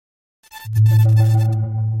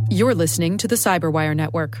You're listening to the Cyberwire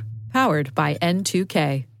Network, powered by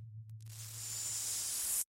N2K.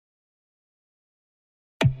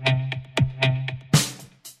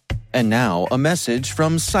 And now, a message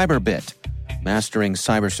from Cyberbit. Mastering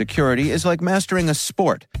cybersecurity is like mastering a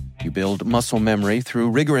sport. You build muscle memory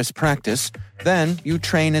through rigorous practice, then you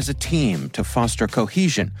train as a team to foster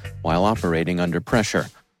cohesion while operating under pressure.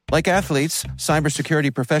 Like athletes,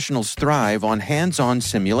 cybersecurity professionals thrive on hands-on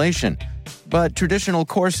simulation. But traditional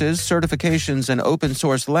courses, certifications, and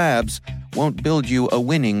open-source labs won't build you a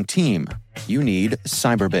winning team. You need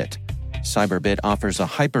Cyberbit. Cyberbit offers a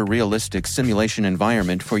hyper-realistic simulation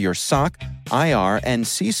environment for your SOC, IR, and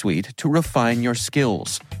C-suite to refine your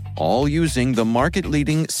skills, all using the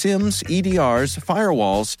market-leading SIMs, EDRs,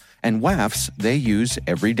 firewalls, and WAFs they use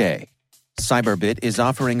every day. Cyberbit is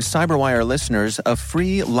offering Cyberwire listeners a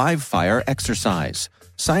free live-fire exercise.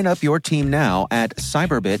 Sign up your team now at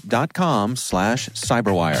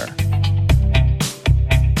cyberbit.com/cyberwire.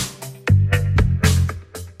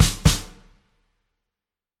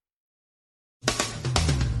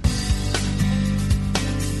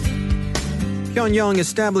 Pyongyang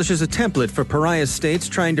establishes a template for pariah states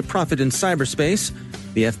trying to profit in cyberspace.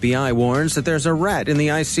 The FBI warns that there's a rat in the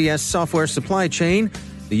ICS software supply chain.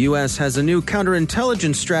 The U.S. has a new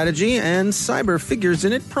counterintelligence strategy, and cyber figures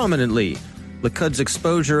in it prominently. Likud's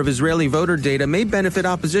exposure of Israeli voter data may benefit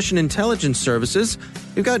opposition intelligence services.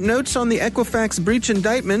 We've got notes on the Equifax breach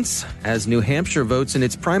indictments. As New Hampshire votes in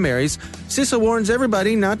its primaries, CISA warns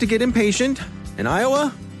everybody not to get impatient. In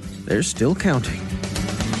Iowa, they're still counting.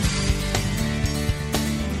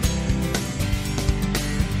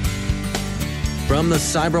 From the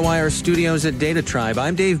Cyberwire studios at Data Tribe,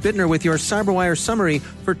 I'm Dave Bittner with your Cyberwire summary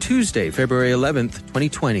for Tuesday, February 11th,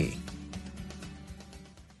 2020.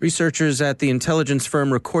 Researchers at the intelligence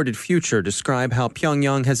firm Recorded Future describe how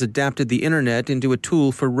Pyongyang has adapted the internet into a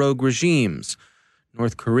tool for rogue regimes.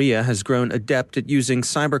 North Korea has grown adept at using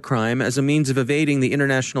cybercrime as a means of evading the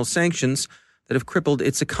international sanctions that have crippled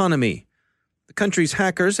its economy. The country's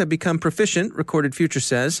hackers have become proficient, Recorded Future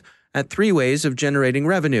says, at 3 ways of generating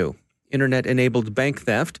revenue: Internet-enabled bank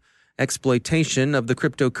theft, exploitation of the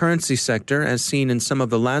cryptocurrency sector as seen in some of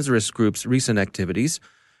the Lazarus Group's recent activities,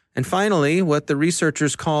 and finally, what the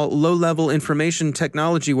researchers call low-level information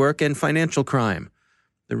technology work and financial crime.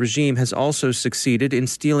 The regime has also succeeded in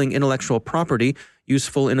stealing intellectual property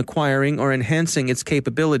useful in acquiring or enhancing its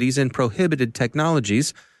capabilities in prohibited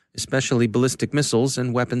technologies, especially ballistic missiles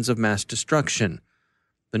and weapons of mass destruction.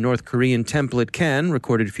 The North Korean template can,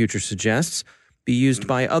 Recorded Future suggests, be used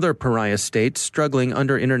by other pariah states struggling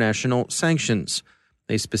under international sanctions.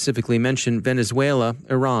 They specifically mention Venezuela,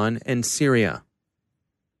 Iran, and Syria.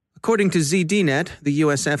 According to ZDNet, the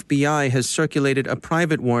U.S. FBI has circulated a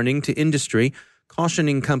private warning to industry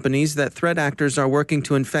cautioning companies that threat actors are working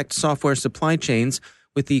to infect software supply chains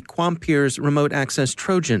with the Quampirs remote access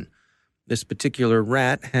Trojan. This particular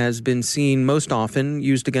rat has been seen most often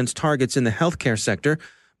used against targets in the healthcare sector,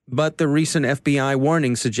 but the recent FBI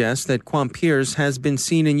warning suggests that Quampirs has been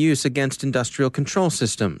seen in use against industrial control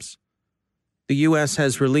systems. The U.S.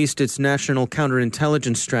 has released its National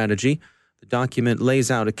Counterintelligence Strategy. The document lays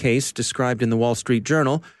out a case described in the Wall Street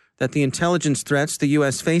Journal that the intelligence threats the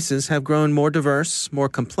U.S. faces have grown more diverse, more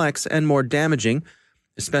complex, and more damaging,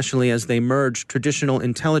 especially as they merge traditional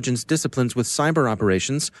intelligence disciplines with cyber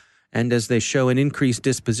operations and as they show an increased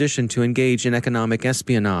disposition to engage in economic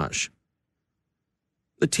espionage.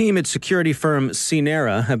 The team at security firm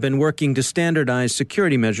CNERA have been working to standardize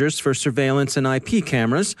security measures for surveillance and IP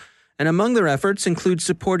cameras, and among their efforts include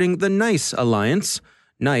supporting the NICE Alliance.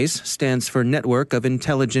 NICE stands for Network of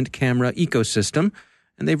Intelligent Camera Ecosystem,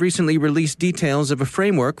 and they've recently released details of a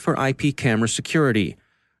framework for IP camera security.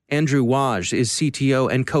 Andrew Waj is CTO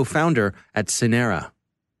and co-founder at CNERA.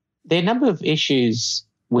 There are a number of issues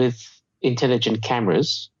with intelligent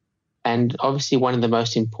cameras, and obviously one of the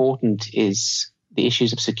most important is the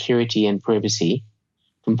issues of security and privacy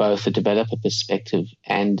from both the developer perspective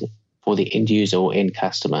and for the end user or end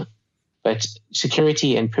customer. But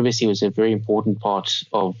security and privacy was a very important part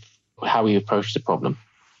of how we approached the problem.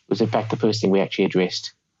 It was, in fact, the first thing we actually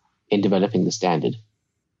addressed in developing the standard.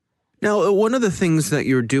 Now, one of the things that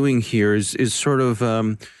you're doing here is sort of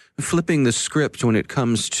flipping the script when it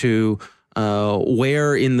comes to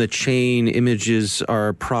where in the chain images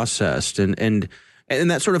are processed, and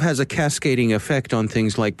that sort of has a cascading effect on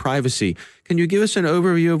things like privacy. Can you give us an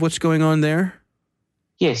overview of what's going on there?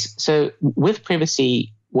 Yes. So with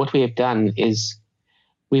privacy, what we have done is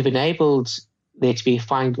we've enabled there to be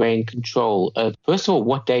fine-grained control of, first of all,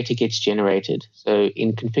 what data gets generated. So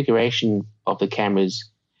in configuration of the cameras,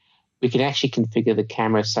 we can actually configure the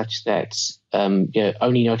camera such that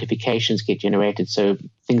only notifications get generated. So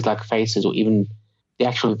things like faces or even the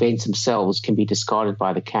actual events themselves can be discarded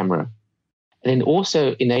by the camera. And then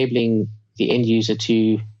also enabling the end user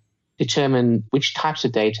to determine which types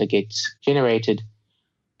of data gets generated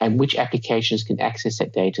and which applications can access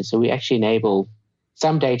that data. So we actually enable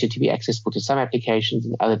some data to be accessible to some applications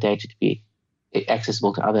and other data to be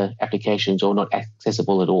accessible to other applications or not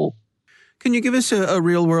accessible at all. Can you give us a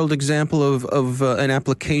real-world example of an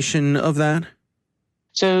application of that?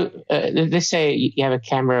 So let's say you have a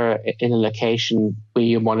camera in a location where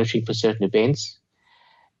you're monitoring for certain events,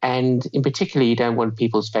 and in particular, you don't want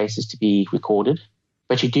people's faces to be recorded,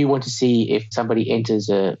 but you do want to see if somebody enters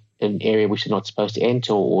an area which they're not supposed to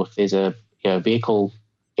enter, or if there's a vehicle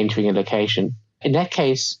entering a location. In that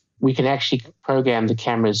case, we can actually program the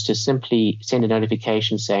cameras to simply send a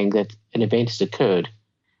notification saying that an event has occurred,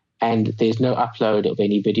 and there's no upload of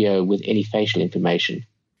any video with any facial information.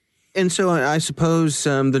 And so I suppose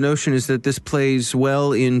the notion is that this plays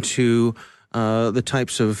well into the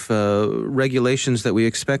types of regulations that we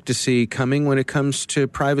expect to see coming when it comes to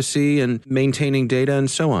privacy and maintaining data and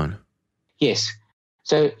so on. Yes.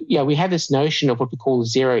 So, we have this notion of what we call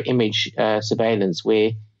zero image surveillance,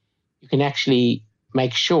 where you can actually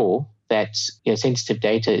make sure that sensitive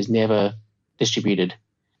data is never distributed.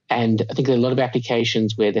 And I think there are a lot of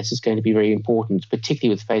applications where this is going to be very important,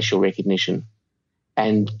 particularly with facial recognition.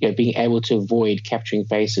 And being able to avoid capturing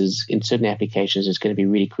faces in certain applications is going to be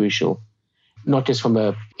really crucial, not just from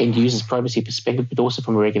an end user's privacy perspective, but also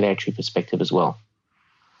from a regulatory perspective as well.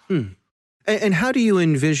 And how do you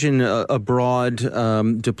envision a broad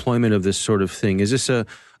deployment of this sort of thing? Is this a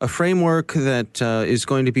framework that is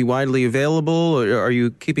going to be widely available, or are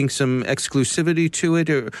you keeping some exclusivity to it,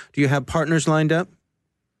 or do you have partners lined up?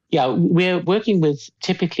 Yeah, we're working with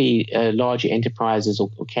typically larger enterprises or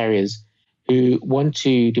carriers who want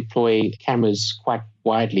to deploy cameras quite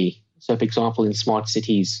widely. So, for example, in smart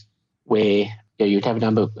cities, where you'd have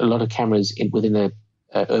a lot of cameras within an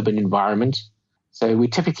urban environment. So we're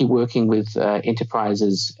typically working with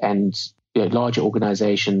enterprises and larger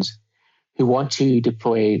organizations who want to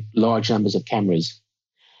deploy large numbers of cameras.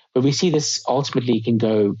 But we see this ultimately can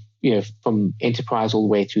go from enterprise all the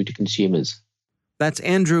way through to consumers. That's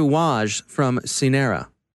Andrew Waj from Synera.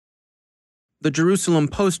 The Jerusalem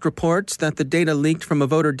Post reports that the data leaked from a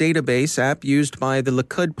voter database app used by the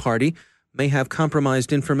Likud party may have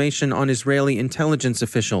compromised information on Israeli intelligence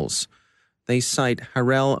officials. They cite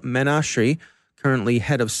Harel Menashri, currently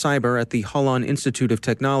head of cyber at the Holon Institute of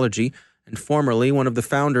Technology and formerly one of the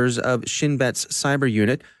founders of Shin Bet's cyber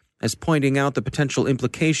unit, as pointing out the potential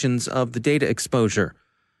implications of the data exposure.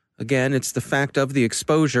 Again, it's the fact of the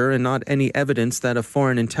exposure and not any evidence that a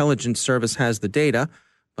foreign intelligence service has the data,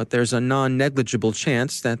 but there's a non-negligible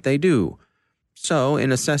chance that they do. So,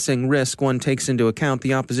 in assessing risk, one takes into account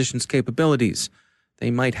the opposition's capabilities. They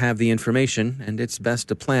might have the information, and it's best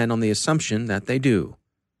to plan on the assumption that they do.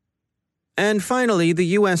 And finally, the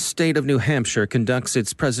U.S. state of New Hampshire conducts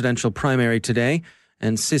its presidential primary today,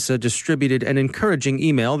 and CISA distributed an encouraging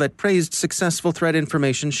email that praised successful threat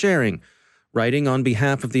information sharing, writing on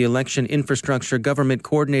behalf of the Election Infrastructure Government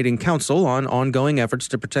Coordinating Council on ongoing efforts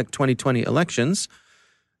to protect 2020 elections.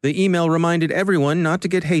 The email reminded everyone not to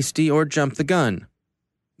get hasty or jump the gun.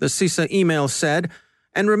 The CISA email said,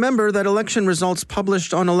 "And remember that election results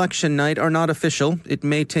published on election night are not official. It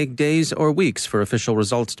may take days or weeks for official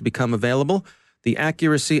results to become available. The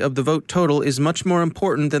accuracy of the vote total is much more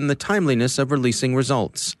important than the timeliness of releasing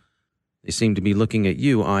results." They seem to be looking at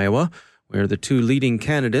you, Iowa, where the two leading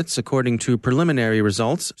candidates, according to preliminary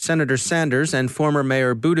results, Senator Sanders and former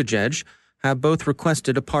Mayor Buttigieg, have both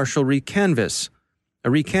requested a partial recanvass. A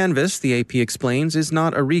recanvass, the AP explains, is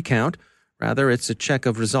not a recount. Rather, it's a check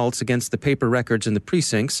of results against the paper records in the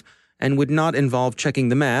precincts and would not involve checking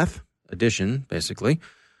the math, addition, basically,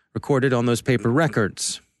 recorded on those paper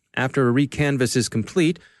records. After a recanvass is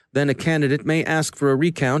complete, then a candidate may ask for a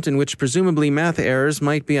recount in which presumably math errors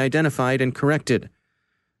might be identified and corrected.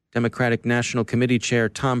 Democratic National Committee Chair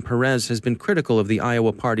Tom Perez has been critical of the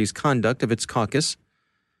Iowa party's conduct of its caucus,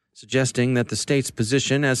 suggesting that the state's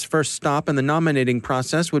position as first stop in the nominating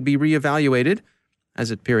process would be reevaluated,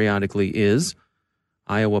 as it periodically is.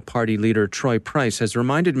 Iowa Party leader Troy Price has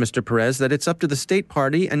reminded Mr. Perez that it's up to the state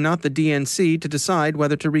party and not the DNC to decide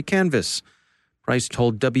whether to recanvass. Price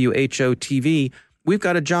told WHO-TV, "We've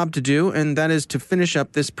got a job to do, and that is to finish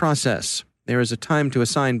up this process. There is a time to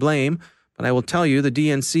assign blame, but I will tell you the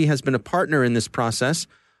DNC has been a partner in this process,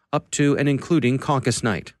 up to and including caucus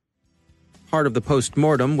night." Part of the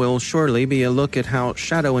post-mortem will surely be a look at how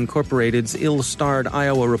Shadow Incorporated's ill-starred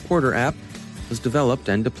Iowa Reporter app was developed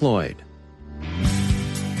and deployed.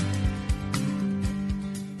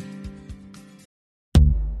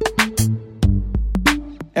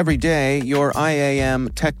 Every day, your IAM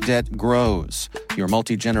tech debt grows. Your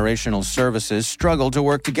multi-generational services struggle to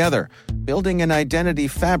work together. Building an identity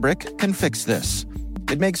fabric can fix this.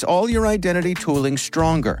 It makes all your identity tooling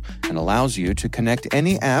stronger and allows you to connect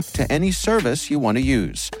any app to any service you want to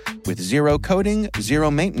use, with zero coding, zero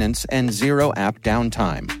maintenance, and zero app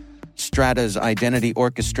downtime. Strata's identity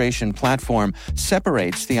orchestration platform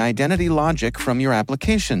separates the identity logic from your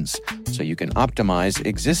applications, so you can optimize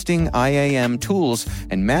existing IAM tools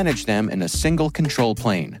and manage them in a single control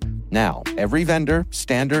plane. Now, every vendor,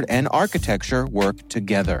 standard, and architecture work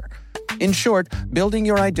together. In short, building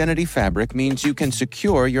your identity fabric means you can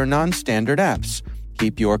secure your non-standard apps,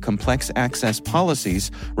 keep your complex access policies,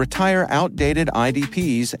 retire outdated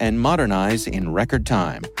IDPs, and modernize in record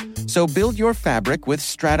time. So build your fabric with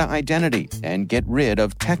Strata Identity and get rid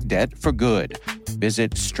of tech debt for good.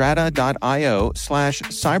 Visit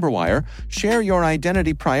strata.io/cyberwire, share your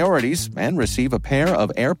identity priorities, and receive a pair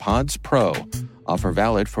of AirPods Pro. Offer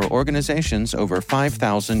valid for organizations over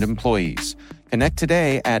 5,000 employees. Connect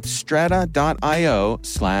today at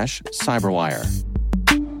strata.io/cyberwire.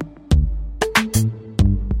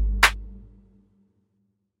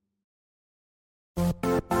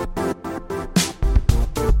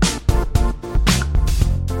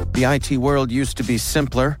 The IT world used to be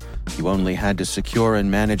simpler. You only had to secure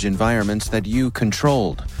and manage environments that you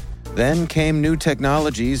controlled. Then came new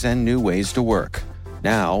technologies and new ways to work.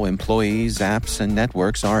 Now, employees, apps, and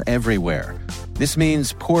networks are everywhere. This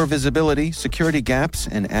means poor visibility, security gaps,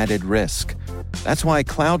 and added risk. That's why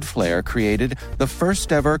Cloudflare created the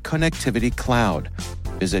first-ever connectivity cloud.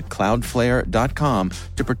 Visit cloudflare.com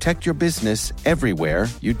to protect your business everywhere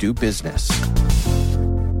you do business.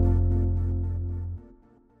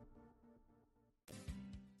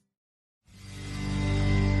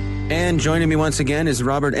 And joining me once again is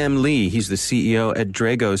Robert M. Lee. He's the CEO at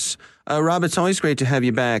Dragos. Rob, it's always great to have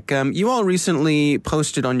you back. You all recently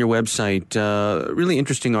posted on your website a really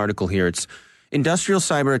interesting article here. It's Industrial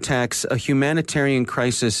Cyber Attacks, a Humanitarian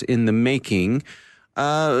Crisis in the Making.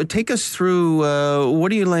 Take us through, what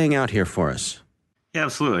are you laying out here for us? Yeah,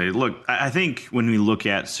 absolutely. Look, I think when we look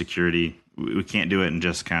at security, we can't do it in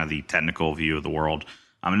just kind of the technical view of the world.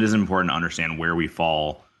 It is important to understand where we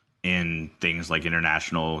fall in things like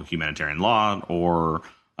international humanitarian law or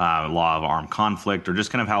law of armed conflict, or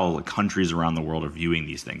just kind of how countries around the world are viewing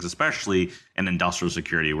these things, especially in industrial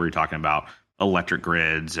security, where you're talking about electric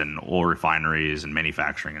grids and oil refineries and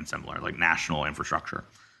manufacturing and similar, like national infrastructure.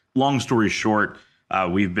 Long story short,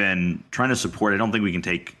 we've been trying to support. I don't think we can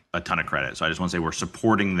take a ton of credit, so I just want to say we're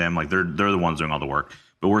supporting them. Like they're the ones doing all the work,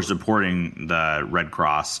 but we're supporting the Red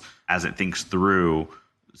Cross as it thinks through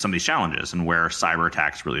some of these challenges and where cyber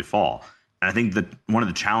attacks really fall. And I think that one of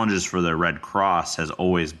the challenges for the Red Cross has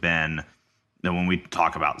always been that when we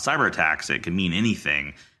talk about cyber attacks, it can mean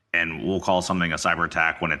anything, and we'll call something a cyber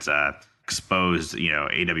attack when it's a exposed,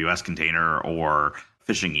 AWS container or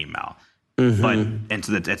phishing email. And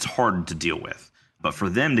so that it's hard to deal with. But for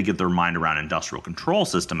them to get their mind around industrial control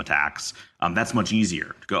system attacks, that's much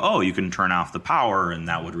easier to go, you can turn off the power and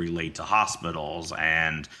that would relate to hospitals,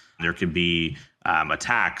 and there could be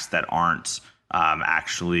attacks that aren't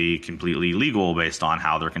actually completely legal based on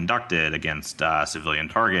how they're conducted against civilian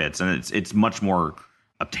targets. And it's much more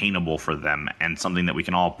obtainable for them and something that we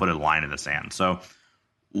can all put a line in the sand. So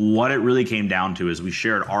what it really came down to is we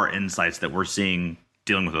shared our insights that we're seeing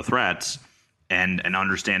dealing with the threats and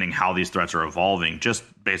understanding how these threats are evolving just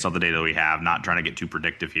based off the data that we have, not trying to get too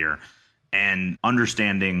predictive here, and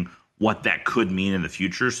understanding what that could mean in the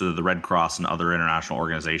future so that the Red Cross and other international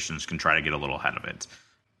organizations can try to get a little ahead of it.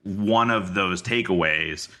 One of those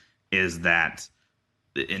takeaways is that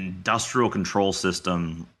the industrial control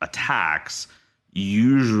system attacks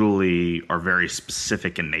usually are very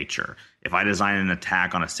specific in nature. If I design an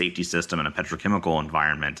attack on a safety system in a petrochemical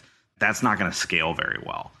environment, that's not going to scale very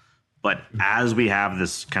well. But as we have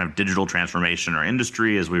this kind of digital transformation in our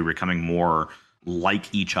industry, as we're becoming more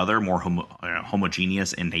like each other, more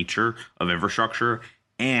homogeneous in nature of infrastructure,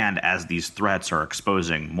 and as these threats are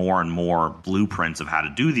exposing more and more blueprints of how to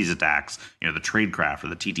do these attacks, the tradecraft or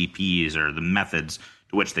the TTPs or the methods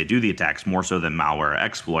to which they do the attacks, more so than malware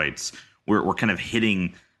exploits, we're kind of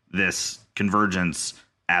hitting this convergence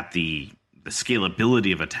at the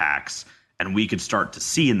scalability of attacks, and we could start to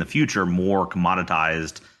see in the future more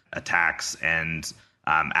commoditized attacks and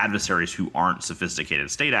adversaries who aren't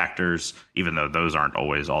sophisticated state actors, even though those aren't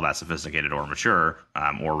always all that sophisticated or mature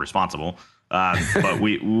or responsible. But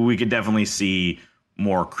we could definitely see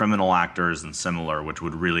more criminal actors and similar, which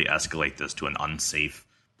would really escalate this to an unsafe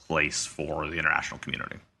place for the international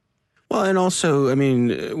community. Well, and also, I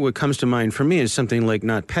mean, what comes to mind for me is something like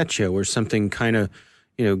NotPetya, where something kind of,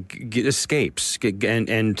 escapes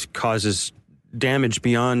and causes damage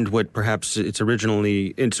beyond what perhaps its original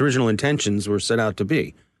intentions were set out to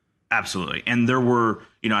be. Absolutely. And there were,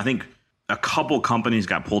 I think a couple companies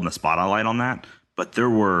got pulled in the spotlight on that, but there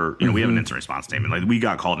were, we have an incident response statement. Like, we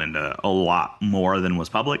got called into a lot more than was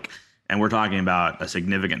public. And we're talking about a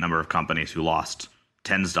significant number of companies who lost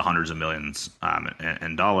tens to hundreds of millions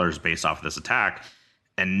in dollars based off of this attack.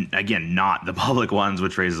 And again, not the public ones,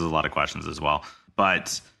 which raises a lot of questions as well.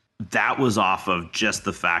 But that was off of just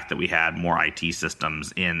the fact that we had more IT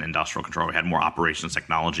systems in industrial control. We had more operations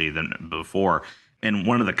technology than before. And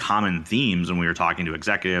one of the common themes when we were talking to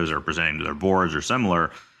executives or presenting to their boards or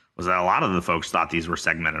similar was that a lot of the folks thought these were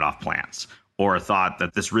segmented off plants or thought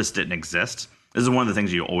that this risk didn't exist. This is one of the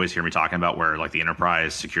things you always hear me talking about, where like the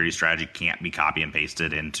enterprise security strategy can't be copy and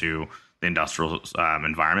pasted into the industrial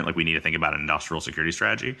environment. Like, we need to think about an industrial security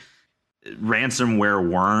strategy. Ransomware,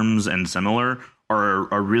 worms, and similar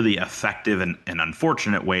are a really effective and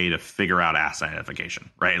unfortunate way to figure out asset identification,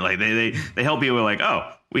 right? Like they help you with like,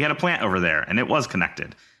 oh, we had a plant over there and it was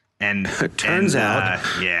connected. And it turns out.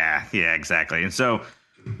 Yeah, exactly. And so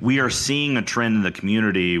we are seeing a trend in the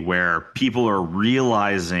community where people are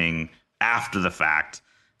realizing after the fact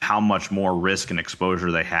how much more risk and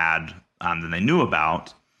exposure they had than they knew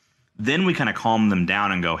about. Then we kind of calm them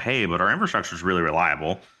down and go, hey, but our infrastructure is really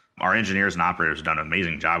reliable. Our engineers and operators have done an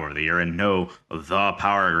amazing job over the year, and no, the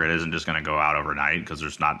power grid isn't just going to go out overnight because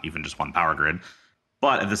there's not even just one power grid.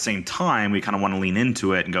 But at the same time, we kind of want to lean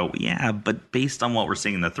into it and go, yeah, but based on what we're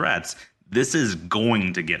seeing in the threats, this is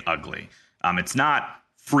going to get ugly. It's not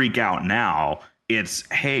freak out now. It's,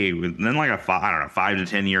 hey, within like a 5 to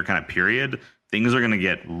 10 year kind of period, things are going to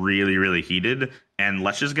get really, really heated. And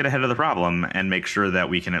let's just get ahead of the problem and make sure that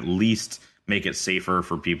we can at least make it safer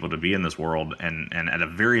for people to be in this world and at a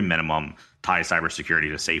very minimum tie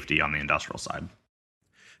cybersecurity to safety on the industrial side.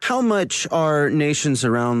 How much are nations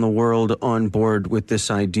around the world on board with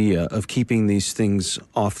this idea of keeping these things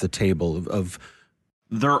off the table, of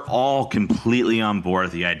They're all completely on board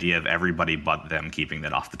with the idea of everybody but them keeping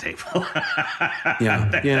that off the table.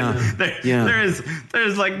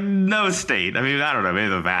 There's like no state. I mean, I don't know, maybe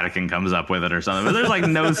the Vatican comes up with it or something, but there's like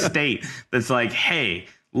no state that's like, hey,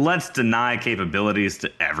 let's deny capabilities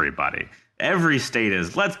to everybody. Every state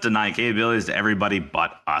is, let's deny capabilities to everybody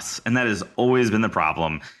but us. And that has always been the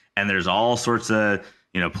problem. And there's all sorts of,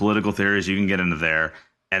 political theories you can get into there.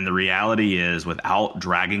 And the reality is, without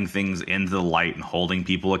dragging things into the light and holding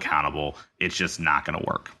people accountable, it's just not going to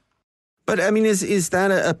work. But I mean, is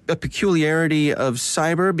that a peculiarity of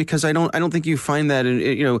cyber? Because I don't think you find that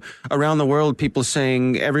around the world, people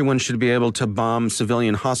saying everyone should be able to bomb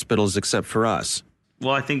civilian hospitals except for us.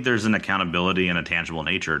 Well, I think there's an accountability and a tangible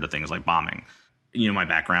nature to things like bombing. My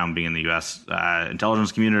background being in the U.S.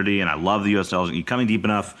 Intelligence community, and I love the U.S. intelligence. You coming deep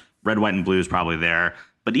enough, red, white, and blue is probably there.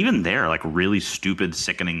 But even there, like really stupid,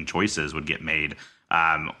 sickening choices would get made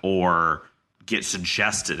or get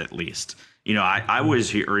suggested at least. I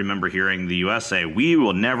always remember hearing the U.S. say, we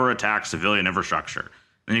will never attack civilian infrastructure.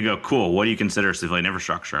 Then you go, cool, what do you consider civilian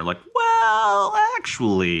infrastructure? Like, well,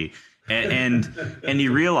 actually... And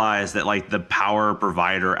you realize that like the power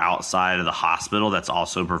provider outside of the hospital that's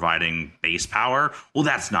also providing base power, well,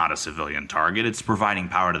 that's not a civilian target. It's providing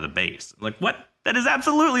power to the base. Like, what? That is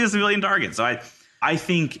absolutely a civilian target. So I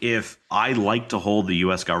think if I like to hold the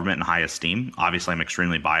U.S. government in high esteem, obviously I'm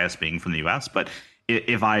extremely biased being from the U.S., but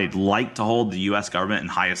if I like to hold the U.S. government in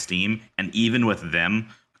high esteem, and even with them,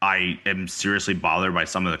 I am seriously bothered by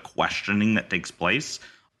some of the questioning that takes place,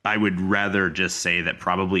 I would rather just say that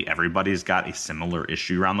probably everybody's got a similar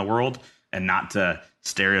issue around the world, and not to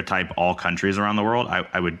stereotype all countries around the world.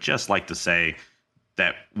 I would just like to say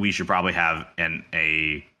that we should probably have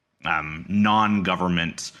a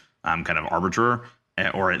non-government kind of arbiter,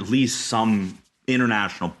 or at least some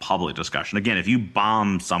international public discussion. Again, if you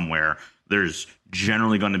bomb somewhere, there's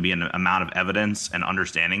generally going to be an amount of evidence and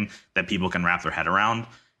understanding that people can wrap their head around.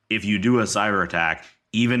 If you do a cyber attack,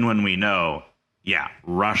 even when we know, yeah,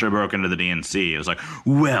 Russia broke into the DNC, it was like,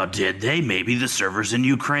 well, did they? Maybe the servers in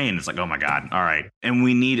Ukraine. It's like, oh my God. All right. And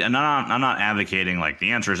we need, and I'm not advocating like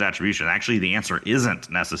the answer is attribution. Actually, the answer isn't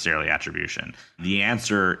necessarily attribution. The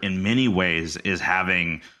answer in many ways is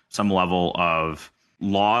having some level of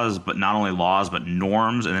laws, but not only laws, but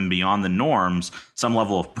norms. And then beyond the norms, some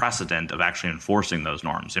level of precedent of actually enforcing those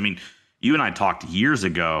norms. I mean, you and I talked years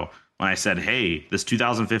ago when I said, hey, this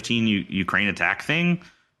 2015 Ukraine attack thing,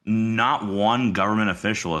 not one government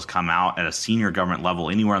official has come out at a senior government level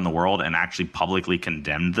anywhere in the world and actually publicly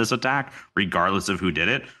condemned this attack, regardless of who did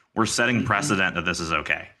it. We're setting precedent that this is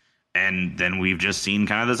okay. And then we've just seen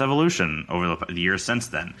kind of this evolution over the years since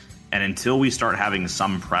then. And until we start having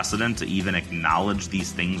some precedent to even acknowledge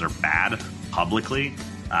these things are bad publicly,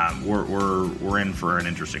 we're in for an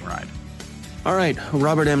interesting ride. All right,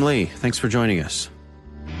 Robert M. Lee, thanks for joining us.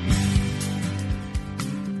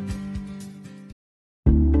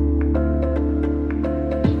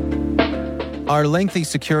 Are lengthy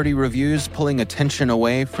security reviews pulling attention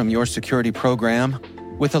away from your security program?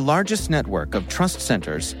 With the largest network of trust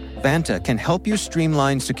centers, Vanta can help you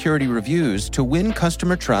streamline security reviews to win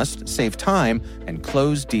customer trust, save time, and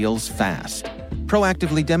close deals fast.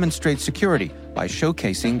 Proactively demonstrate security by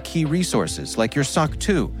showcasing key resources like your SOC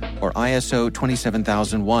 2 or ISO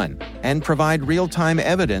 27001 and provide real-time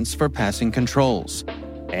evidence for passing controls.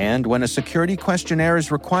 And when a security questionnaire is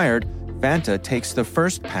required, Vanta takes the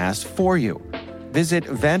first pass for you. Visit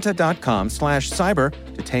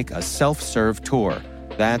vanta.com/cyber to take a self-serve tour.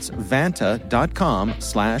 That's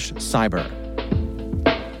vanta.com/cyber.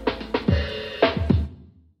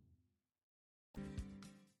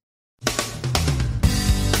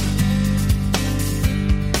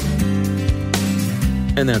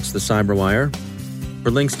 And that's the Cyberwire.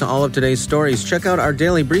 For links to all of today's stories, check out our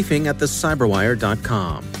daily briefing at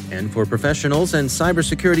thecyberwire.com. And for professionals and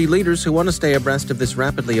cybersecurity leaders who want to stay abreast of this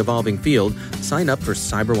rapidly evolving field, sign up for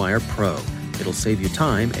Cyberwire Pro. It'll save you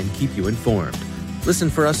time and keep you informed. Listen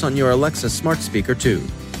for us on your Alexa smart speaker, too.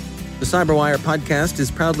 The Cyberwire podcast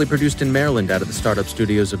is proudly produced in Maryland out of the startup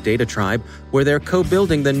studios of Data Tribe, where they're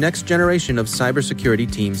co-building the next generation of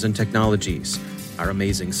cybersecurity teams and technologies. Our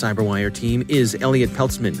amazing Cyberwire team is Elliot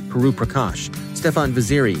Peltzman, Puru Prakash, Stefan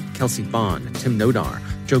Vaziri, Kelsey Bond, Tim Nodar,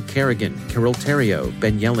 Joe Kerrigan, Carol Terrio,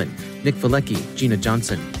 Ben Yellen, Nick Valecki, Gina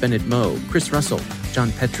Johnson, Bennett Moe, Chris Russell,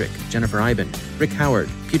 John Petrick, Jennifer Iben, Rick Howard,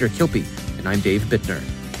 Peter Kilpie, and I'm Dave Bittner.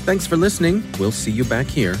 Thanks for listening. We'll see you back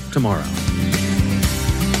here tomorrow.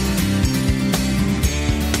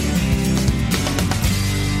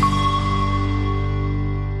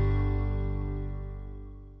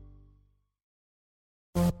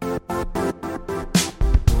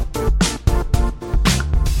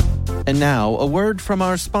 And now, a word from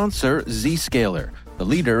our sponsor, Zscaler, the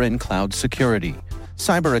leader in cloud security.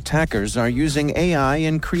 Cyber attackers are using AI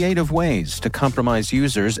in creative ways to compromise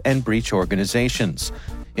users and breach organizations.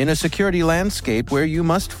 In a security landscape where you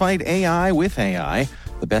must fight AI with AI,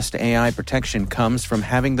 the best AI protection comes from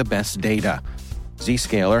having the best data.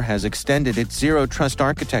 Zscaler has extended its zero-trust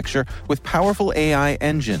architecture with powerful AI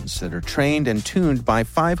engines that are trained and tuned by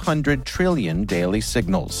 500 trillion daily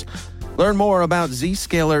signals. Learn more about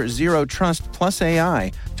Zscaler Zero Trust Plus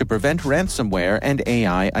AI to prevent ransomware and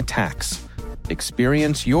AI attacks.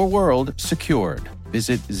 Experience your world secured.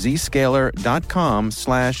 Visit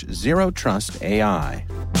zscaler.com/zerotrustai.